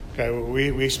Okay,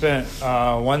 we spent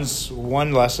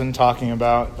one lesson talking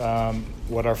about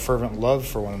what our fervent love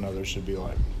for one another should be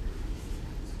like,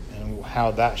 and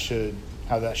how that should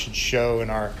show in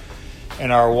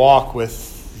our walk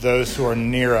with those who are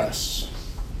near us,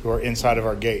 who are inside of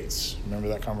our gates. Remember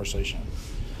that conversation.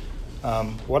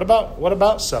 What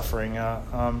about suffering?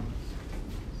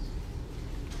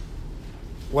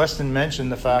 Weston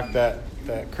mentioned the fact that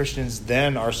Christians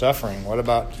then are suffering. What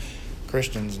about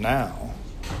Christians now?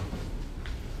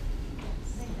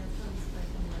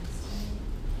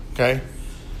 Okay.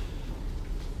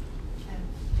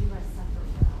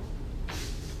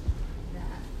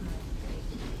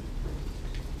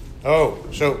 Oh,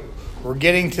 so we're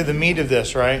getting to the meat of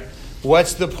this, right?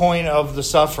 What's the point of the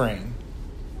suffering?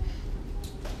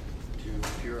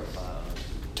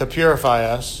 To purify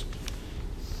us.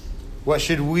 What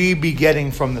should we be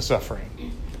getting from the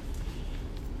suffering?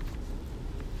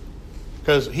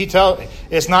 Because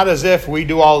it's not as if we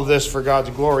do all of this for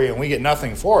God's glory and we get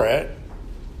nothing for it.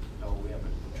 No, we have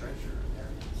a treasure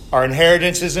inheritance. Our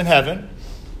inheritance is in heaven.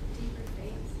 Deeper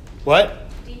faith.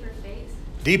 What? Deeper faith.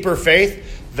 Deeper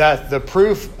faith. That the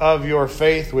proof of your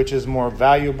faith, which is more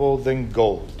valuable than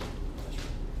gold.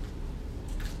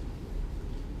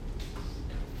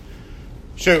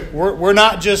 So we're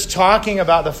not just talking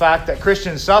about the fact that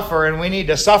Christians suffer and we need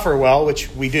to suffer well, which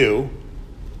we do.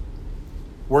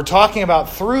 We're talking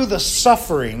about through the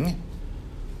suffering,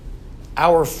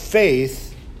 our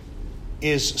faith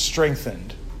is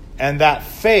strengthened. And that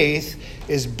faith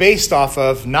is based off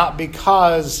of not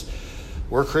because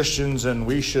we're Christians and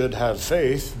we should have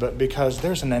faith, but because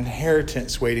there's an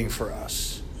inheritance waiting for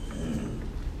us.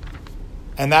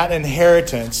 And that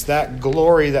inheritance, that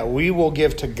glory that we will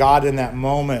give to God in that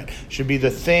moment should be the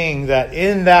thing that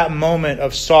in that moment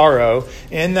of sorrow,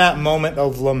 in that moment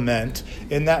of lament,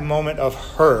 in that moment of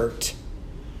hurt,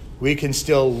 we can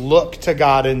still look to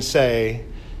God and say,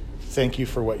 thank you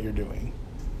for what you're doing.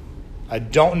 I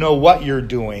don't know what you're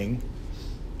doing,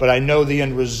 but I know the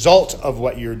end result of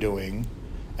what you're doing.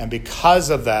 And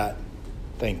because of that,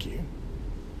 thank you.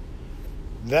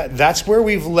 That's where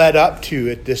we've led up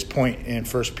to at this point in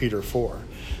 1 Peter 4.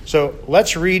 So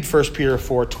let's read 1 Peter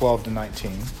 4, 12 to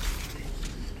 19.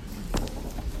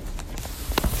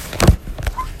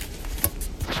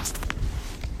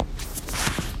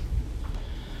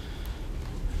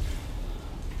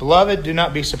 Beloved, do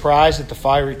not be surprised at the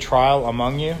fiery trial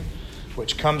among you,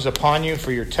 which comes upon you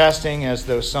for your testing, as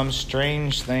though some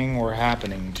strange thing were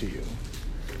happening to you.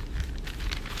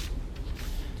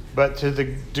 But to the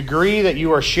degree that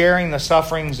you are sharing the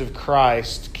sufferings of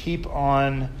Christ, keep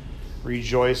on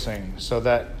rejoicing, so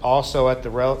that also at the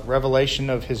revelation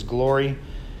of his glory,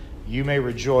 you may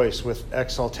rejoice with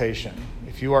exultation.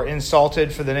 If you are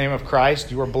insulted for the name of Christ,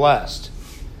 you are blessed,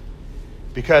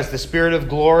 because the Spirit of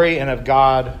glory and of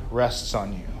God rests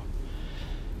on you.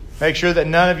 Make sure that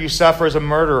none of you suffer as a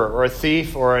murderer or a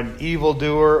thief or an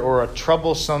evildoer or a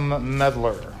troublesome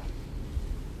meddler.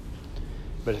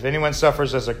 But if anyone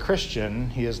suffers as a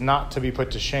Christian, he is not to be put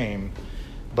to shame,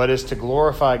 but is to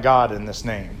glorify God in this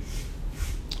name.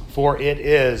 For it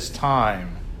is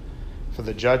time for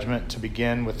the judgment to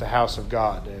begin with the house of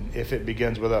God. And if it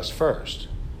begins with us first,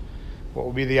 what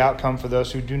will be the outcome for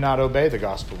those who do not obey the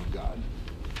gospel of God?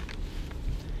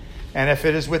 And if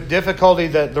it is with difficulty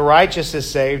that the righteous is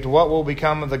saved, what will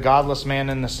become of the godless man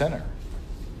and the sinner?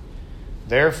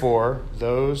 Therefore,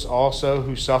 those also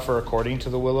who suffer according to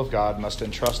the will of God must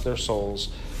entrust their souls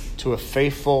to a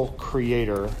faithful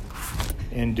Creator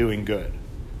in doing good.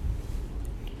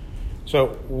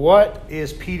 So, what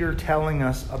is Peter telling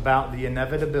us about the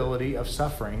inevitability of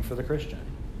suffering for the Christian?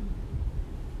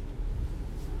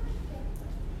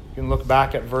 You can look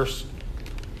back at verse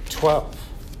 12.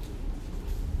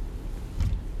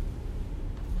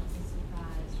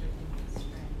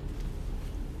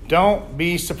 Don't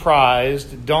be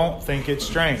surprised. Don't think it's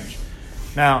strange.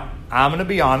 Now, I'm going to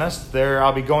be honest.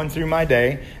 I'll be going through my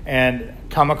day and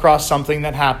come across something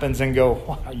that happens and go,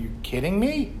 what, are you kidding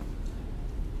me?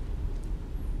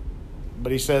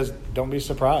 But he says, don't be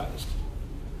surprised.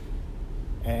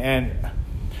 And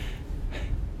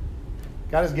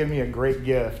God has given me a great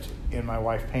gift in my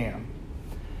wife, Pam,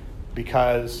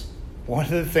 because one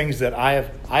of the things that I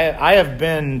have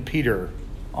been Peter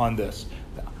on this.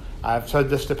 I've said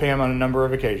this to Pam on a number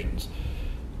of occasions.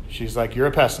 She's like, you're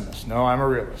a pessimist. No, I'm a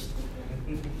realist.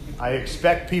 I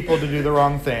expect people to do the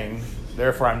wrong thing.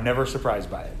 Therefore, I'm never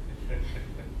surprised by it.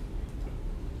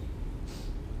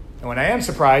 And when I am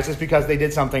surprised, it's because they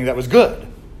did something that was good,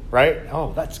 right?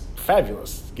 Oh, that's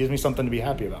fabulous. It gives me something to be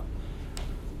happy about.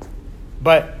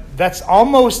 But that's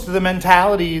almost the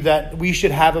mentality that we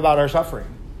should have about our suffering.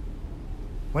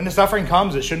 When the suffering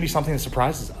comes, it shouldn't be something that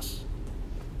surprises us.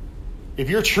 If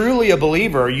you're truly a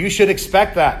believer, you should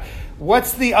expect that.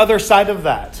 What's the other side of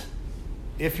that?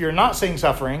 If you're not seeing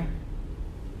suffering,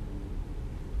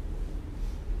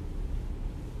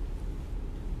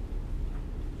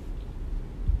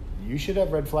 you should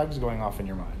have red flags going off in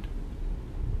your mind.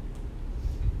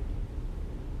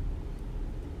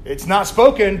 It's not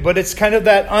spoken, but it's kind of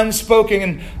that unspoken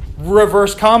and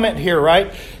reverse comment here,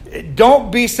 right?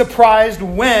 Don't be surprised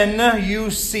when you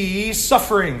see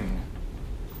suffering.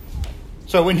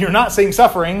 So when you're not seeing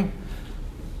suffering,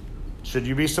 should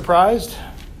you be surprised?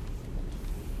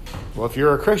 Well, if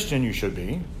you're a Christian, you should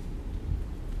be.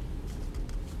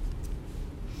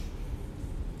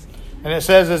 And it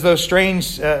says as though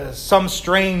some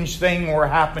strange thing were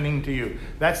happening to you.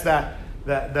 That's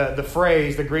the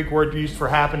phrase, the Greek word used for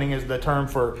happening is the term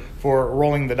for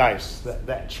rolling the dice.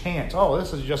 That chance. Oh,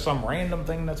 this is just some random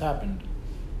thing that's happened.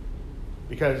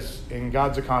 Because in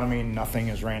God's economy, nothing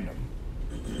is random.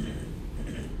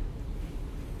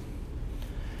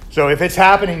 So if it's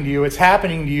happening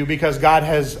to you because God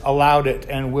has allowed it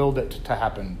and willed it to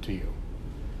happen to you.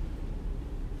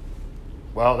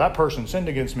 Well, that person sinned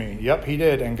against me. Yep, he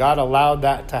did. And God allowed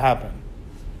that to happen.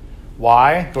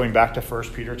 Why? Going back to 1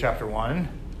 Peter chapter 1.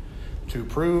 To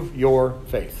prove your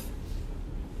faith.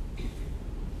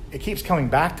 It keeps coming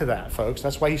back to that, folks.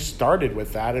 That's why he started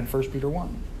with that in 1 Peter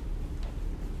 1.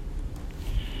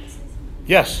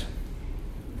 Yes?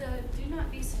 The do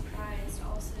not be surprised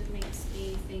also makes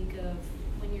me think of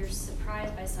when you're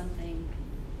surprised by something,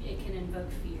 it can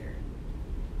invoke fear.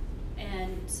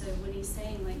 And so when he's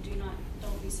saying, like,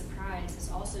 don't be surprised,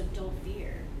 it's also don't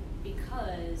fear,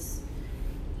 because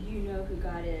you know who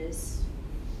God is.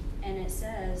 And it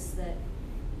says that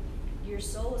your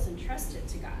soul is entrusted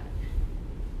to God.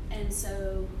 And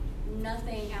so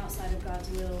nothing outside of God's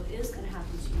will is going to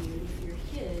happen to you. If you're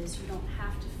his, you don't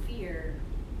have to fear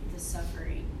the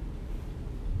suffering.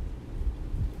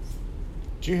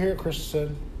 Did you hear what Krista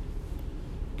said?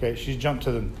 Okay, she's jumped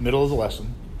to the middle of the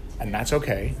lesson, and that's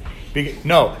okay.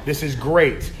 No, this is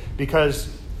great,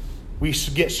 because we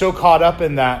get so caught up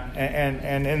in that,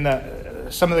 and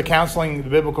in some of the counseling, the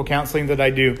biblical counseling that I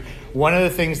do, one of the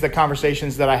things, the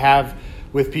conversations that I have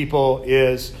with people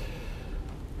is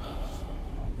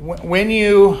when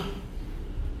you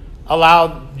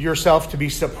allow yourself to be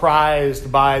surprised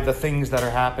by the things that are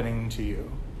happening to you,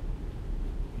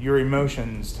 your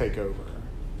emotions take over.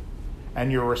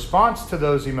 And your response to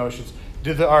those emotions,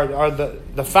 are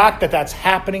the fact that that's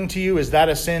happening to you, is that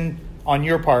a sin on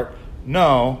your part?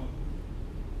 No.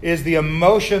 Is the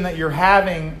emotion that you're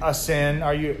having a sin?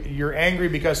 You're angry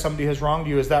because somebody has wronged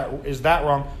you? Is that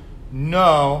wrong?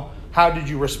 No. How did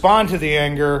you respond to the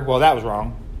anger? Well, that was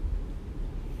wrong.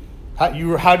 How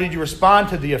did you respond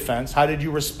to the offense? How did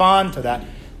you respond to that?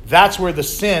 That's where the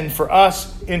sin for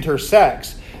us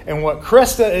intersects. And what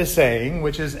Krista is saying,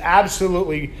 which is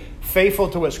absolutely faithful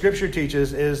to what Scripture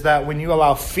teaches, is that when you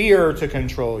allow fear to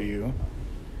control you,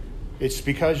 it's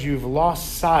because you've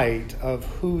lost sight of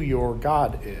who your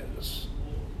God is.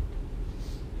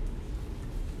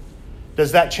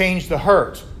 Does that change the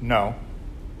hurt? No.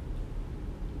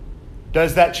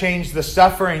 Does that change the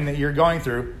suffering that you're going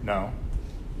through? No.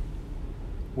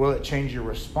 Will it change your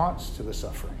response to the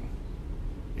suffering?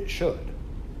 It should.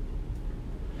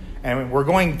 And we're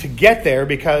going to get there,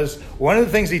 because one of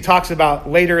the things he talks about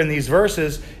later in these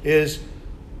verses is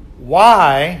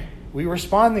why we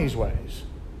respond these ways.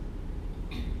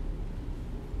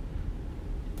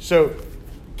 So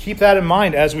keep that in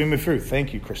mind as we move through.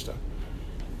 Thank you, Krista.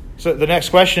 So the next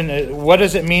question is, what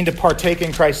does it mean to partake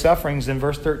in Christ's sufferings? In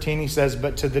verse 13 he says,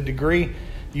 but to the degree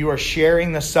you are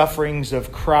sharing the sufferings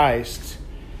of Christ,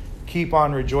 keep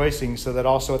on rejoicing, so that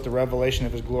also at the revelation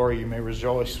of his glory you may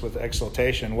rejoice with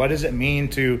exultation. What does it mean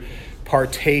to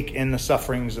partake in the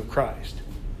sufferings of Christ?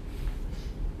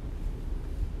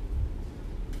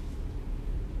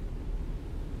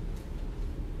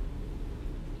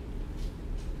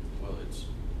 Well, it's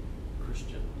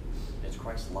Christian. It's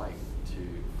Christ-like,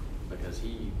 because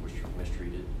he was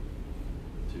mistreated,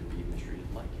 to be mistreated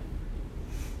like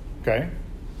him. Okay.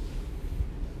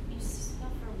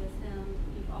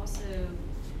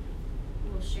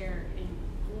 Share in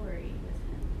glory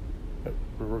with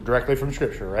him. Directly from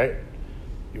Scripture, right?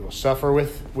 You will suffer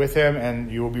with him,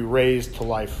 and you will be raised to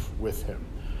life with him.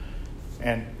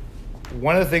 And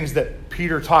one of the things that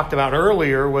Peter talked about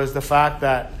earlier was the fact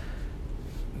that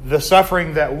the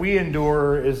suffering that we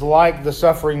endure is like the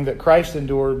suffering that Christ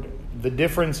endured. The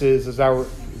difference is it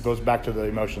goes back to the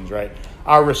emotions, right?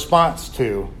 Our response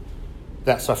to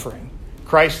that suffering.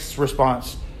 Christ's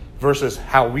response versus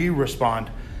how we respond.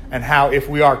 and how if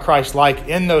we are Christ-like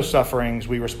in those sufferings,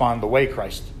 we respond the way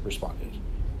Christ responded.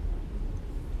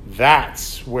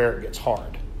 That's where it gets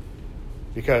hard,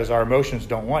 because our emotions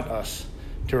don't want us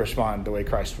to respond the way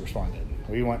Christ responded.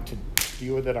 We want to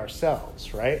deal with it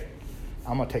ourselves, right?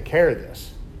 I'm going to take care of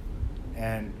this.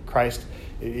 And Christ,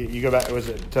 you go back, was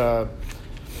it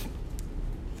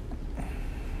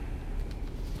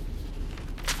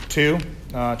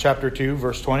chapter 2,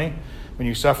 verse 20? When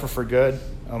you suffer for good,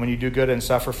 when you do good and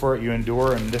suffer for it, you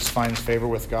endure, and this finds favor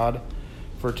with God.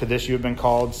 For to this you have been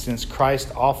called, since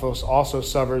Christ also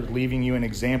suffered, leaving you an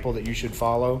example that you should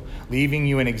follow. Leaving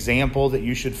you an example that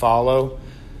you should follow.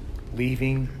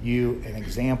 Leaving you an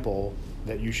example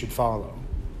that you should follow.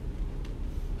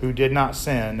 Who did not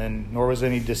sin, and nor was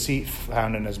any deceit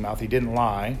found in his mouth. He didn't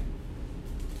lie.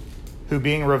 Who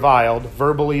being reviled,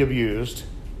 verbally abused,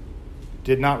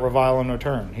 did not revile in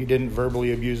return. He didn't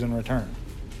verbally abuse in return.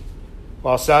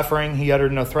 While suffering, he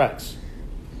uttered no threats.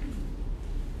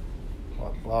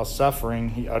 While suffering,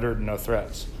 he uttered no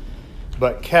threats.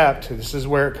 But kept, this is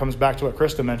where it comes back to what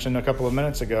Krista mentioned a couple of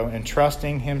minutes ago,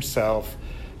 entrusting himself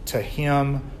to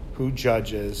him who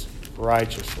judges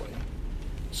righteously.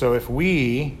 So if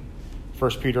we,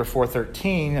 1 Peter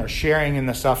 4:13, are sharing in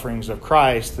the sufferings of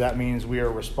Christ, that means we are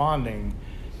responding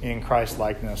in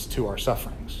Christ-likeness to our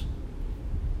sufferings.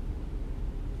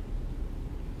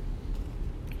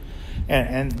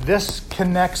 And this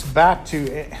connects back to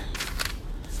it.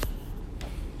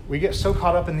 We get so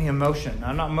caught up in the emotion.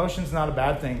 Emotion's not a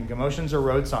bad thing. Emotions are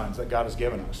road signs that God has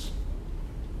given us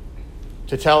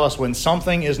to tell us when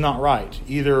something is not right,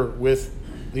 either with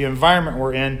the environment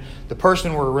we're in, the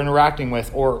person we're interacting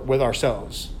with, or with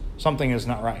ourselves. Something is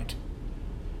not right.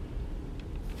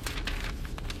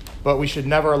 But we should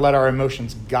never let our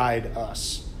emotions guide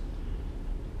us.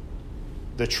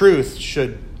 The truth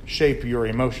should shape your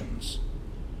emotions.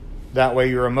 That way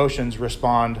your emotions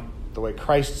respond the way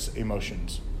Christ's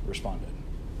emotions responded.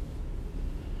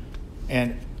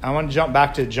 And I want to jump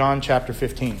back to John chapter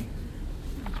 15.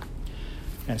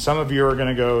 And some of you are going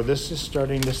to go, this is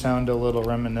starting to sound a little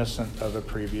reminiscent of a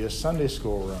previous Sunday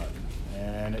school run.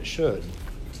 And it should.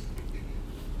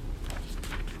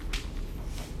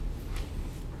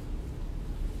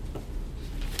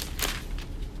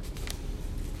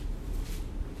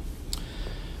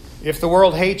 If the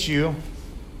world hates you,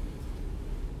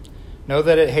 know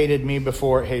that it hated me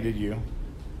before it hated you.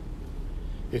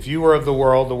 If you were of the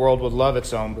world would love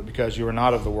its own, but because you are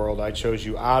not of the world, I chose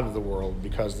you out of the world.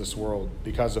 Because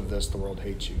of this, the world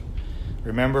hates you.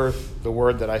 Remember the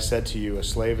word that I said to you, a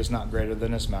slave is not greater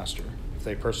than his master. If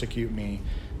they persecute me,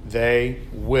 they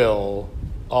will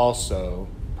also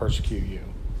persecute you.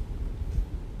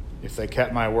 If they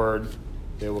kept my word,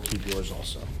 they will keep yours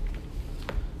also.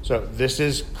 So this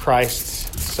is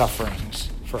Christ's sufferings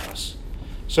for us.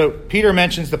 So Peter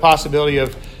mentions the possibility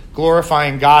of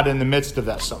glorifying God in the midst of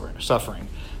that suffering.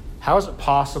 How is it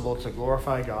possible to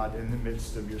glorify God in the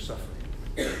midst of your suffering?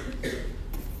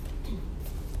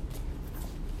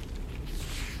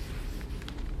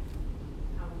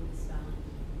 How we respond.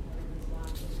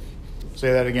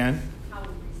 Say that again. How we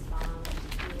respond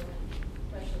to it,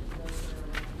 especially to those that are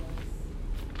around us,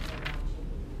 that are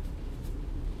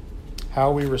watching.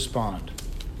 How we respond.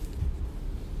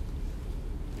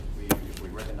 If we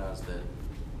recognize that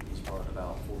he's brought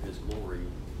about for his glory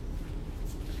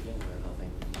to begin with, I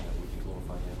think we can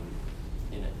glorify him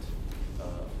in it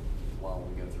while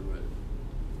we go through it.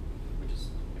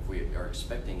 If we are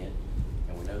expecting it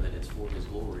and we know that it's for his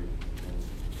glory, then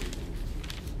we can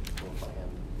glorify him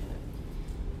in it.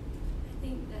 I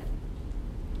think that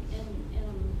in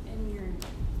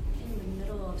the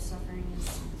middle of suffering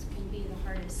can be the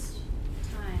hardest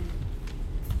time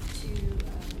to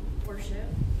worship.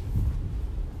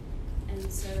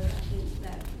 And so I think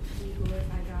that we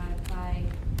glorify God by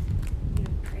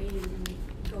praying and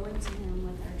going to him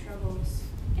with our troubles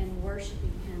and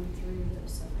worshiping him through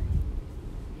those suffering.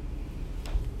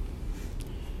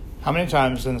 How many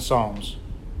times in the Psalms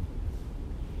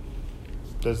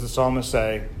does the psalmist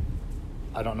say,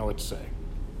 I don't know what to say?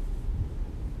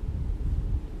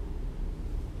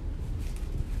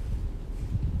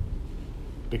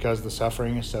 Because the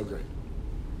suffering is so great.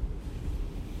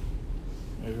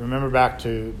 Remember back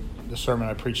to the sermon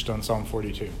I preached on Psalm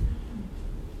 42.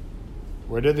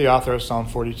 Where did the author of Psalm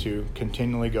 42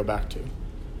 continually go back to?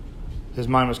 His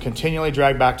mind was continually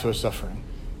dragged back to his suffering.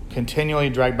 Continually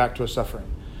dragged back to his suffering.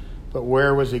 But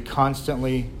where was he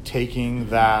constantly taking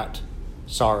that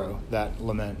sorrow, that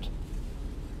lament?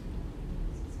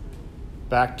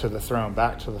 Back to the throne,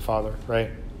 back to the Father,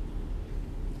 right?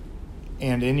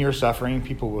 And in your suffering,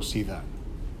 people will see that.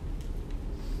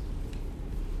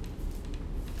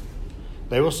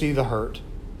 They will see the hurt.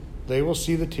 They will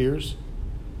see the tears.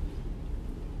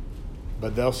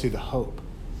 But they'll see the hope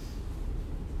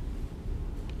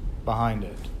behind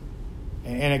it.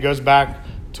 And it goes back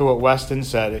to what Weston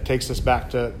said. It takes us back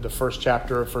to the first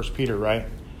chapter of 1 Peter, right?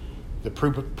 The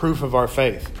proof of our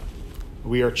faith.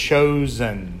 We are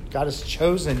chosen. God has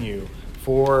chosen you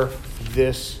for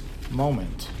this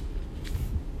moment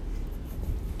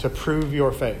to prove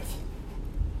your faith.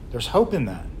 There's hope in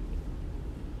that.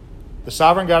 The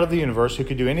sovereign God of the universe, who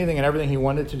could do anything and everything he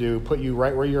wanted to do, put you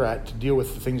right where you're at to deal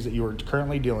with the things that you are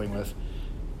currently dealing with.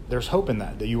 There's hope in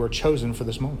that you are chosen for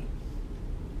this moment.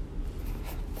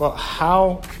 Well,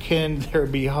 how can there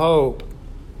be hope?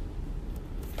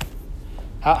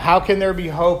 How can there be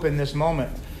hope in this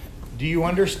moment? Do you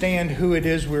understand who it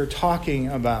is we're talking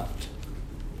about?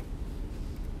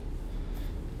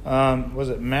 Was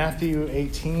it Matthew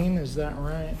 18? Is that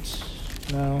right?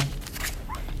 No.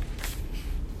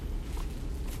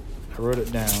 I wrote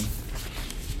it down.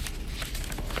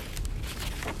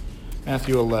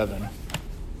 Matthew 11.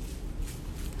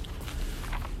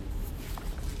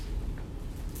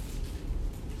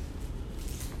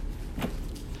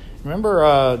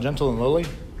 Remember Gentle and Lowly?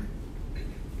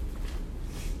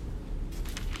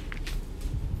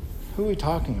 Who are we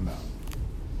talking about?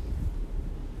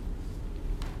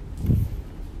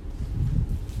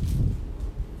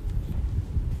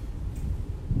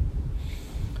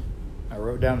 I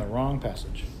wrote down the wrong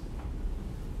passage.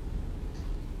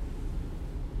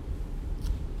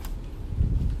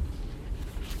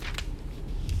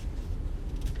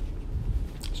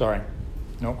 Sorry.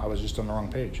 Nope, I was just on the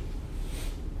wrong page.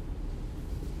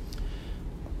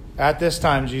 At this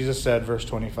time, Jesus said, verse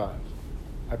 25,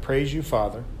 I praise you,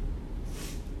 Father,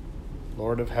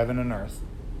 Lord of heaven and earth,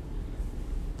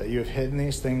 that you have hidden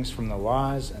these things from the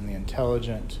wise and the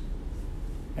intelligent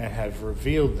and have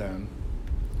revealed them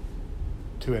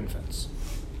to infants.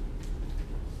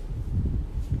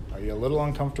 Are you a little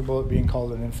uncomfortable at being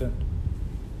called an infant?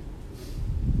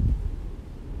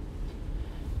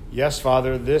 Yes,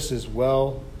 Father, this is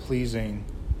well-pleasing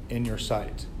in your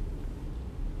sight.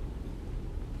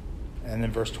 And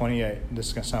then verse 28, this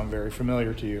is going to sound very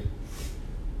familiar to you.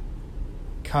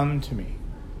 Come to me,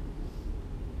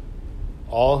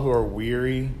 all who are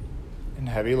weary and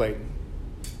heavy laden,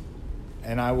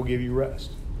 and I will give you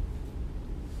rest.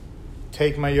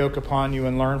 Take my yoke upon you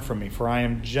and learn from me, for I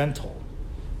am gentle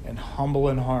and humble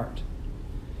in heart,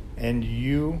 and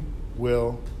you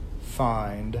will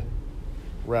find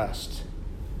rest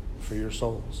for your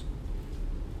souls.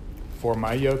 For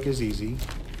my yoke is easy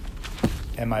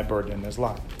and my burden is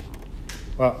light.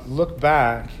 Well, look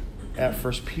back at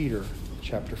 1 Peter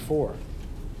chapter 4.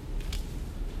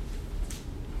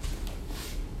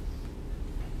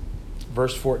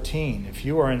 Verse 14, if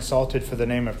you are insulted for the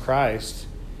name of Christ,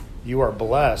 you are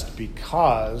blessed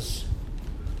because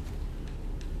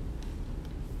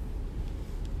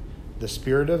the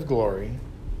Spirit of glory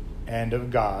and of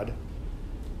God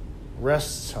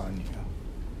rests on you.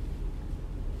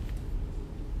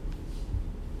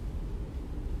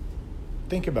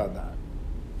 Think about that.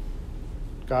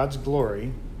 God's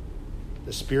glory,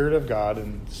 the Spirit of God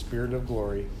and the Spirit of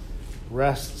glory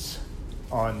rests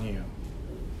on you.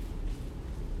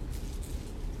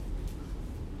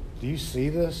 Do you see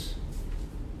this?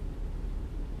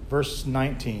 Verse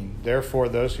 19, therefore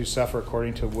those who suffer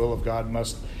according to the will of God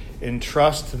must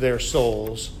entrust their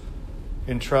souls.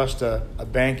 Entrust, a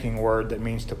banking word that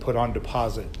means to put on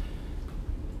deposit.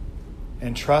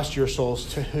 Entrust your souls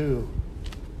to who?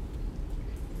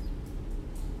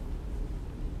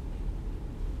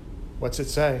 What's it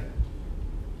say?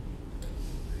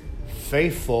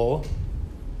 Faithful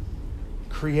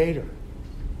Creator.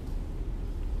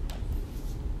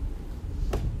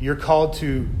 You're called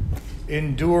to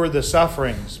endure the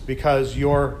sufferings because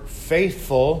your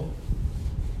faithful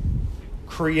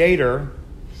Creator,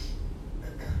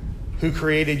 who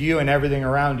created you and everything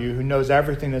around you, who knows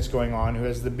everything that's going on, who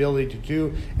has the ability to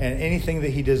do and anything that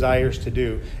he desires to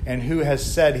do, and who has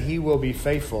said he will be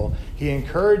faithful, he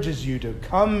encourages you to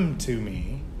come to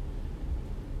me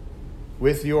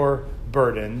with your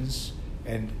burdens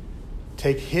and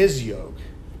take his yoke,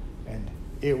 and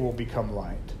it will become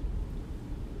light.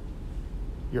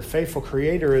 Your faithful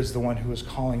Creator is the one who is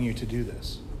calling you to do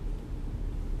this.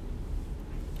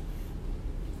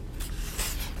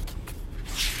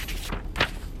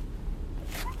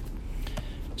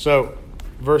 So,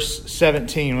 verse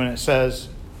 17, when it says,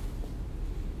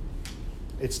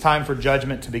 it's time for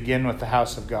judgment to begin with the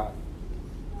house of God.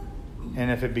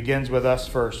 And if it begins with us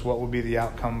first, what will be the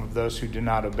outcome of those who do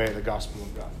not obey the gospel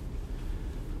of God?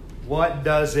 What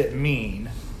does it mean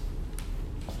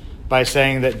by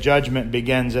saying that judgment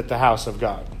begins at the house of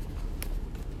God.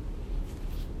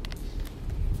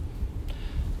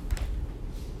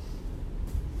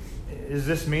 Does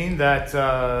this mean that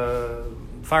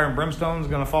fire and brimstone is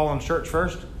going to fall on church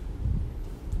first?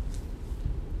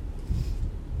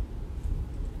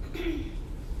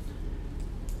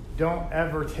 Don't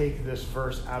ever take this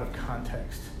verse out of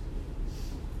context.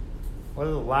 What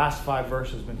have the last 5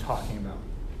 verses been talking about?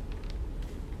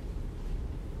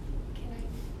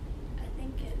 I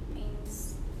think it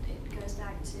means it goes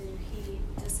back to he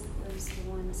disciplines the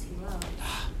ones he loves.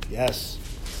 Yes.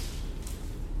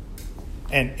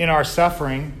 And in our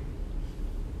suffering,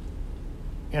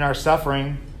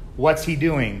 what's he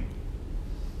doing?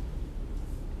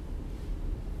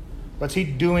 What's he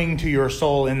doing to your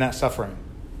soul in that suffering?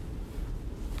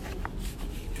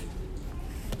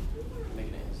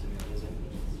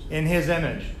 In his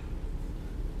image.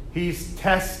 He's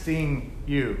testing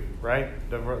you, right?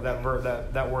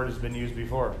 That word has been used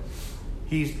before.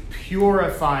 He's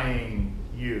purifying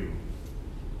you.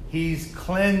 He's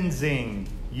cleansing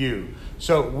you.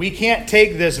 So we can't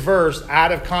take this verse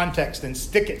out of context and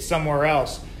stick it somewhere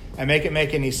else and make it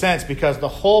make any sense, because the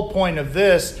whole point of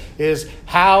this is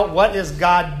what is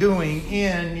God doing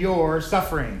in your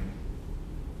suffering?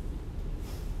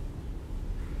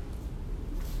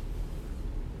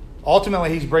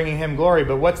 Ultimately, he's bringing him glory,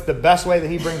 but what's the best way that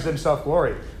he brings himself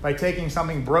glory? By taking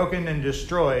something broken and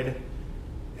destroyed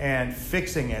and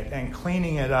fixing it and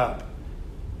cleaning it up.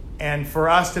 And for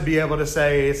us to be able to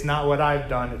say, it's not what I've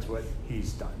done, it's what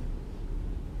he's done.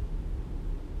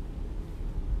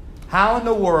 How in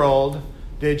the world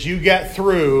did you get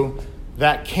through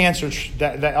that cancer,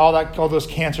 all those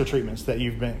cancer treatments that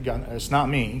you've been done? It's not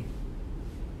me.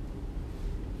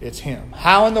 It's him.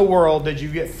 How in the world did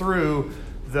you get through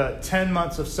the 10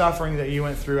 months of suffering that you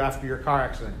went through after your car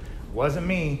accident? It wasn't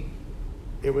me.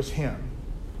 It was him.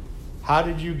 How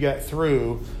did you get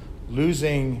through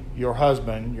losing your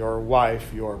husband, your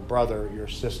wife, your brother, your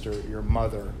sister, your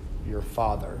mother, your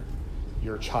father,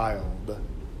 your child,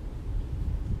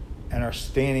 and are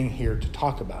standing here to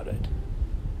talk about it?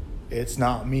 It's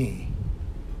not me.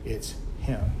 It's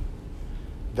him.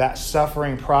 That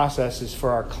suffering process is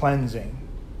for our cleansing.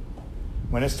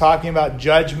 When it's talking about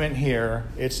judgment here,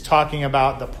 it's talking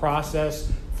about the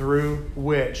process through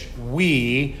which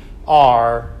we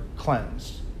are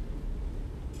cleansed.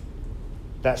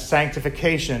 That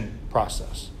sanctification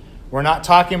process. We're not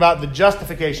talking about the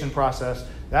justification process.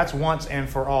 That's once and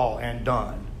for all and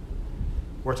done.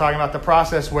 We're talking about the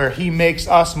process where he makes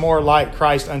us more like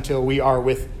Christ until we are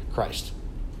with Christ.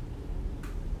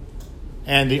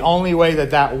 And the only way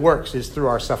that works is through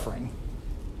our suffering.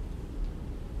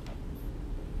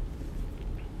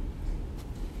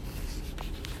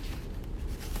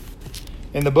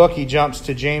 In the book, he jumps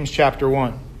to James chapter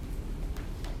 1.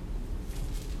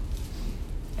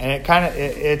 And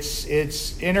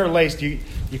it's interlaced. You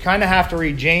kind of have to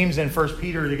read James and 1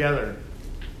 Peter together.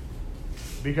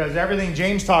 Because everything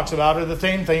James talks about are the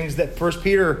same things that 1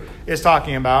 Peter is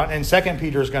talking about and 2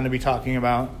 Peter is going to be talking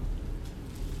about.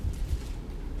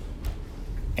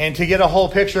 And to get a whole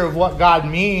picture of what God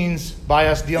means by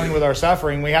us dealing with our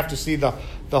suffering, we have to see the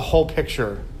whole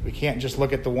picture. We can't just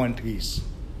look at the one piece.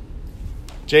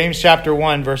 James chapter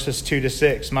 1, verses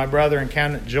 2-6. My brethren,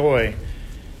 count it joy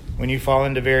when you fall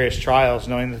into various trials,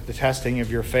 knowing that the testing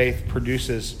of your faith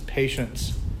produces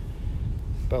patience.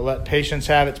 But let patience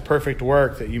have its perfect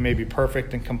work, that you may be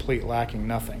perfect and complete, lacking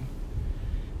nothing.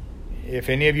 If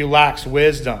any of you lacks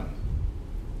wisdom,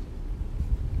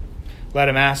 let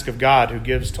him ask of God, who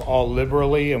gives to all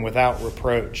liberally and without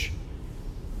reproach,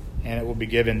 and it will be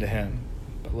given to him.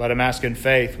 But let him ask in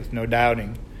faith with no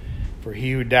doubting, for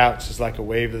he who doubts is like a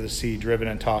wave of the sea driven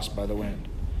and tossed by the wind.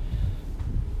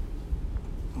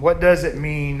 What does it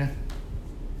mean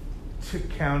to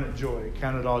count it joy,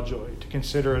 count it all joy, to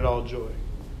consider it all joy?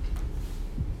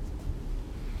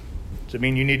 Does it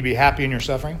mean you need to be happy in your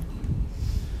suffering?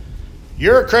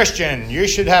 You're a Christian. You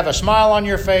should have a smile on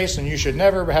your face and you should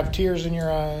never have tears in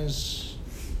your eyes.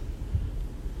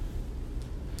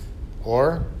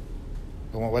 Or,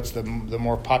 what's the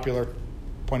more popular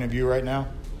point of view right now?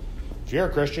 If you're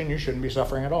a Christian, you shouldn't be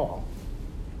suffering at all.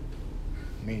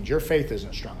 It means your faith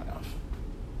isn't strong enough.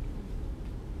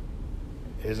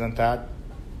 Isn't that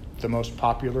the most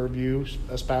popular view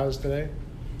espoused today?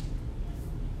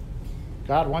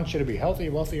 God wants you to be healthy,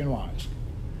 wealthy, and wise.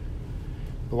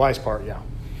 The wise part, yeah.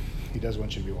 He does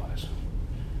want you to be wise.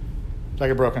 It's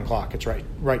like a broken clock. It's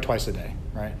right twice a day,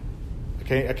 right?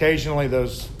 Okay. Occasionally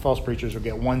those false preachers will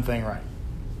get one thing right.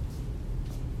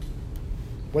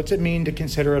 What's it mean to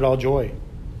consider it all joy?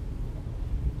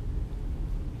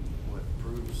 What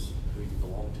proves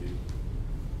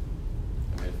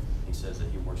says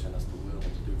that he works in us the will and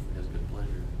to do for his good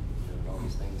pleasure. And all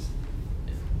these things.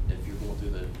 If you're going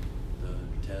through the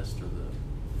test or the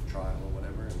trial or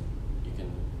whatever, and you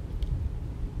can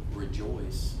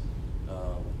rejoice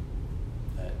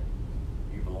that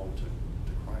you belong to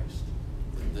Christ.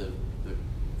 The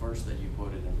verse that you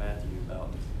quoted in Matthew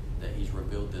about that he's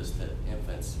revealed this to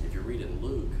infants, if you read it in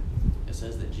Luke, it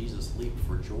says that Jesus leaped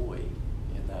for joy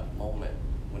in that moment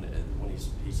when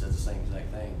he says the same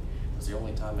exact thing. It's the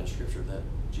only time in Scripture that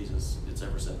it's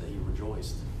ever said that he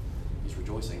rejoiced. He's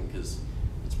rejoicing because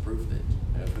it's proof that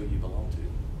who you belong to.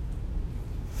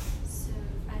 So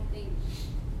I think,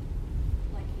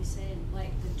 like you said,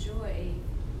 like the joy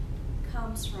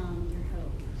comes from your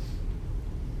hope.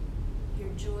 Your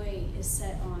joy is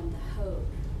set on the hope,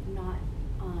 not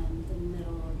on the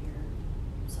middle of your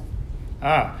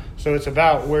suffering. So it's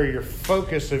about where your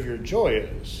focus of your joy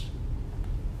is.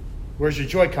 Where's your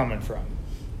joy coming from?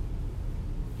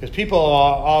 Because people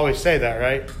always say that,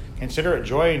 right? Consider it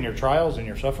joy in your trials and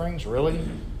your sufferings. Really?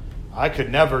 I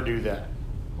could never do that.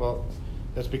 Well,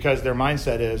 that's because their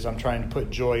mindset is, I'm trying to put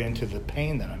joy into the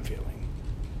pain that I'm feeling.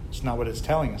 It's not what it's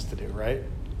telling us to do, right?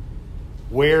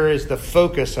 Where is the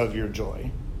focus of your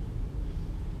joy?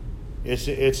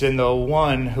 It's in the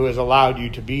one who has allowed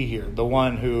you to be here. The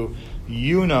one who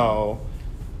you know,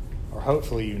 or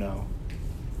hopefully you know,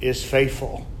 is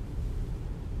faithful.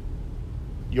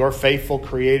 Your faithful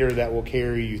creator that will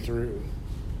carry you through.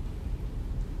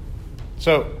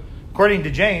 So, according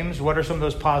to James, what are some of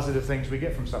those positive things we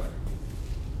get from suffering?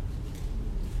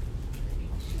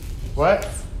 What?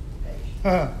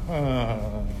 Kind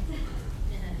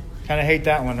of hate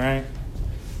that one, right?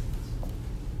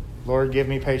 Lord, give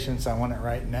me patience. I want it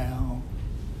right now.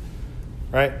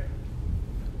 Right?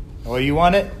 Well, you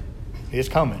want it? It's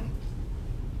coming.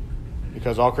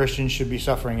 Because all Christians should be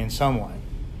suffering in some way.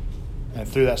 And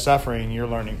through that suffering, you're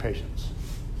learning patience.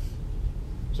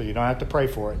 So you don't have to pray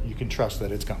for it. You can trust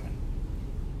that it's coming.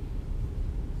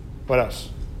 What else?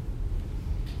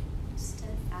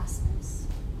 Steadfastness.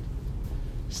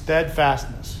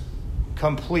 Steadfastness.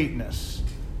 Completeness.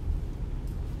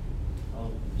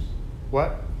 Holiness.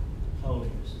 What?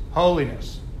 Holiness.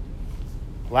 Holiness.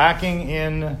 Lacking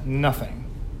in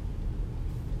nothing.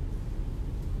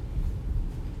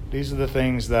 These are the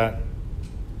things that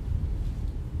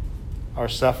our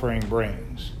suffering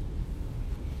brings.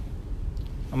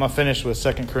 I'm going to finish with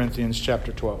 2 Corinthians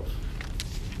chapter 12.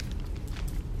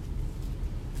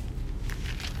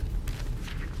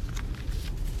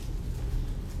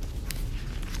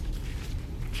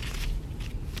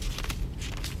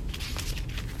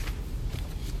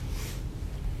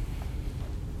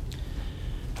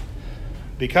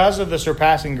 Because of the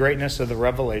surpassing greatness of the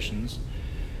revelations,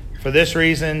 for this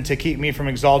reason, to keep me from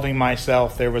exalting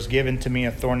myself, there was given to me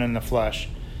a thorn in the flesh,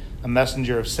 a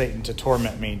messenger of Satan to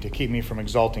torment me, to keep me from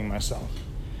exalting myself.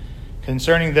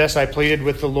 Concerning this, I pleaded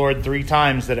with the Lord 3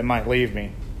 times that it might leave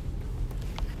me.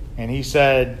 And he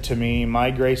said to me,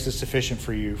 my grace is sufficient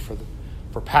for you,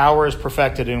 for power is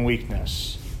perfected in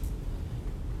weakness.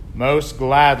 Most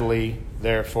gladly,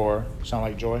 therefore, sound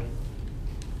like joy?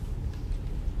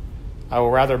 I will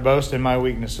rather boast in my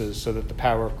weaknesses so that the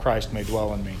power of Christ may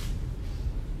dwell in me.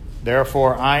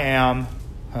 Therefore, I am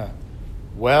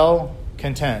well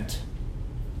content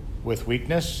with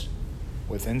weakness,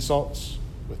 with insults,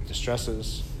 with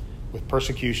distresses, with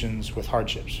persecutions, with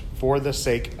hardships, for the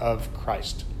sake of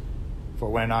Christ. For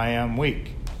when I am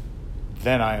weak,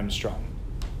 then I am strong.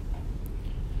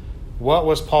 What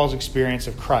was Paul's experience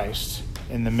of Christ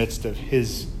in the midst of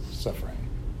his suffering?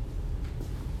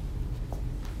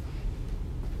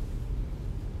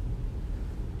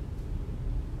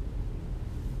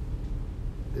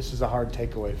 This is a hard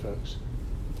takeaway, folks.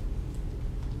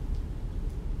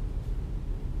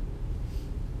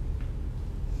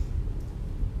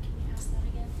 Can you ask that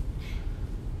again?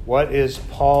 What is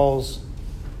Paul's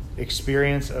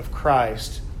experience of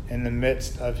Christ in the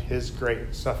midst of his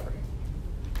great suffering?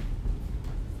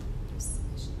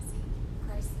 Sufficiency.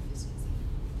 Christ's sufficiency.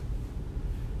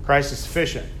 Christ is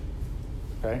sufficient.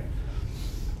 Okay?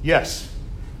 Yes.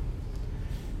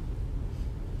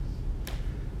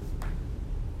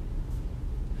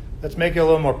 Let's make it a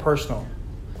little more personal.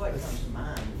 What comes to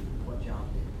mind is what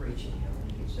John's been preaching, when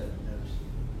he gets up to those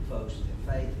folks in their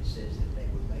faith, it says that they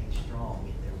were made strong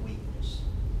in their weakness.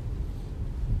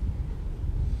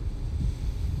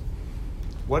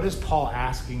 What is Paul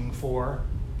asking for?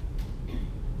 He's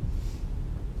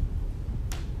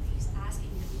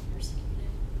asking to be persecuted,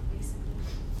 basically.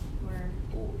 Or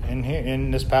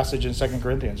In this passage in 2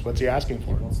 Corinthians, what's he asking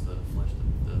for? He wants the flesh,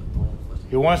 the thorn of the flesh.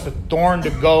 He wants the thorn to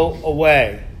go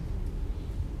away.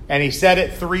 And he said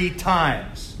it 3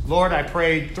 times. Lord, I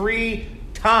prayed 3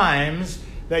 times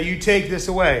that you take this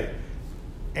away.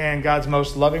 And God's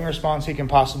most loving response he can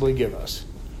possibly give us: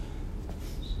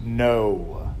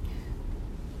 no.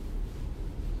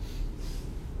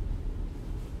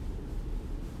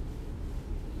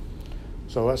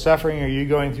 So what suffering are you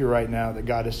going through right now that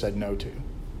God has said no to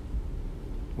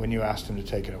when you asked him to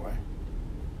take it away?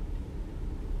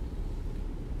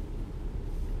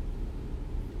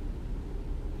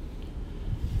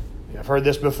 I've heard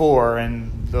this before,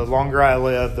 and the longer I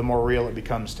live, the more real it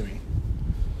becomes to me.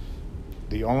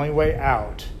 The only way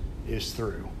out is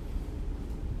through.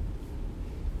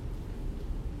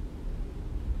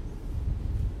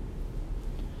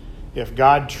 If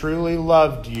God truly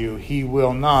loved you, he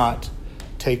will not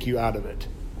take you out of it.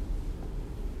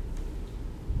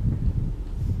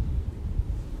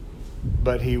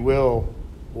 But he will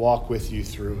walk with you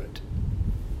through it.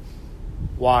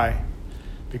 Why?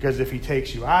 Because if he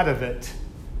takes you out of it,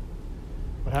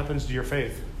 what happens to your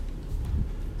faith?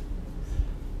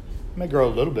 It may grow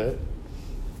a little bit.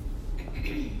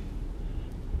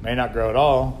 May not grow at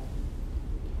all.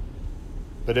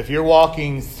 But if you're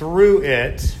walking through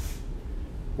it,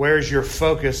 where's your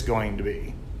focus going to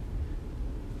be?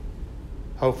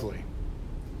 Hopefully.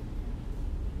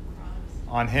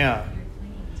 On him.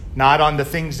 Not on the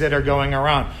things that are going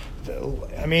around.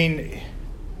 I mean,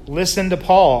 listen to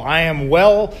Paul. I am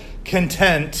well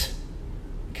content.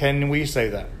 Can we say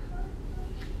that?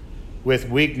 With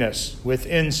weakness, with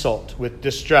insult, with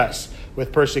distress,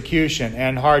 with persecution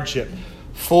and hardship,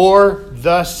 for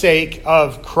the sake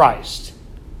of Christ.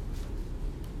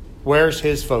 Where's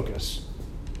his focus?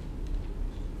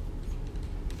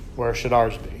 Where should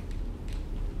ours be?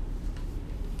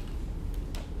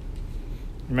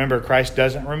 Remember, Christ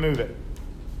doesn't remove it.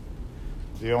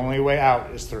 The only way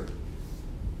out is through.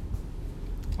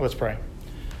 Let's pray.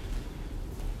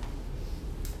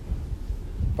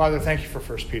 Father, thank you for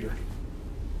 1 Peter.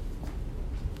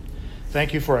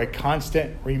 Thank you for a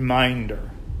constant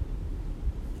reminder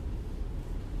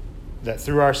that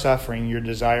through our suffering, your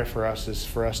desire for us is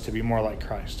for us to be more like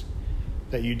Christ.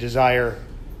 That you desire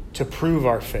to prove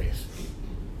our faith.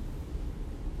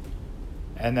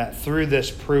 And that through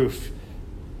this proof,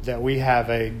 that we have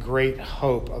a great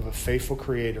hope of a faithful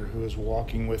Creator who is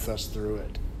walking with us through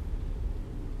it.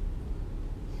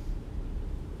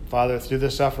 Father, through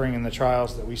the suffering and the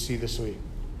trials that we see this week,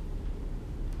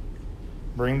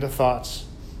 bring the thoughts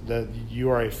that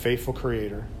you are a faithful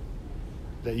Creator,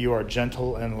 that you are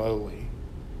gentle and lowly,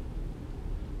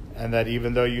 and that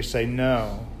even though you say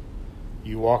no,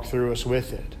 you walk through us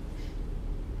with it.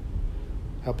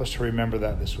 Help us to remember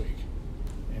that this week.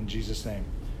 In Jesus' name,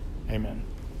 amen.